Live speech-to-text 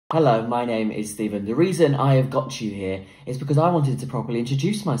Hello, my name is Stephen. The reason I have got you here is because I wanted to properly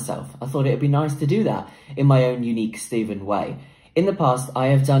introduce myself. I thought it would be nice to do that in my own unique Stephen way. In the past, I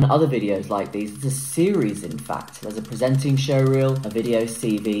have done other videos like these. It's a series, in fact. There's a presenting show reel, a video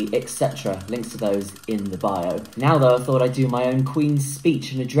CV, etc. Links to those in the bio. Now though, I thought I'd do my own Queen's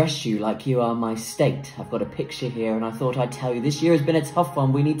speech and address you like you are my state. I've got a picture here and I thought I'd tell you this year has been a tough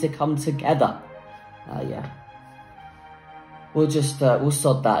one. We need to come together. Yeah. We'll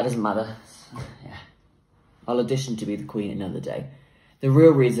sod that, it doesn't matter. Yeah. I'll audition to be the Queen another day. The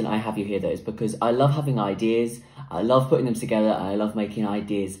real reason I have you here though is because I love having ideas, I love putting them together, and I love making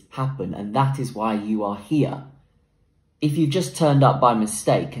ideas happen, and that is why you are here. If you've just turned up by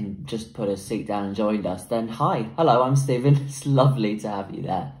mistake and just put a seat down and joined us, then hi, hello, I'm Stephen, it's lovely to have you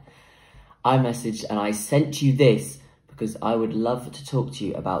there. I messaged and I sent you this because I would love to talk to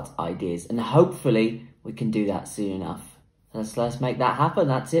you about ideas, and hopefully we can do that soon enough. Let's make that happen.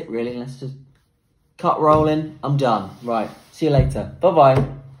 That's it, really. Let's just cut rolling. I'm done. Right. See you later.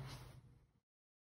 Bye-bye.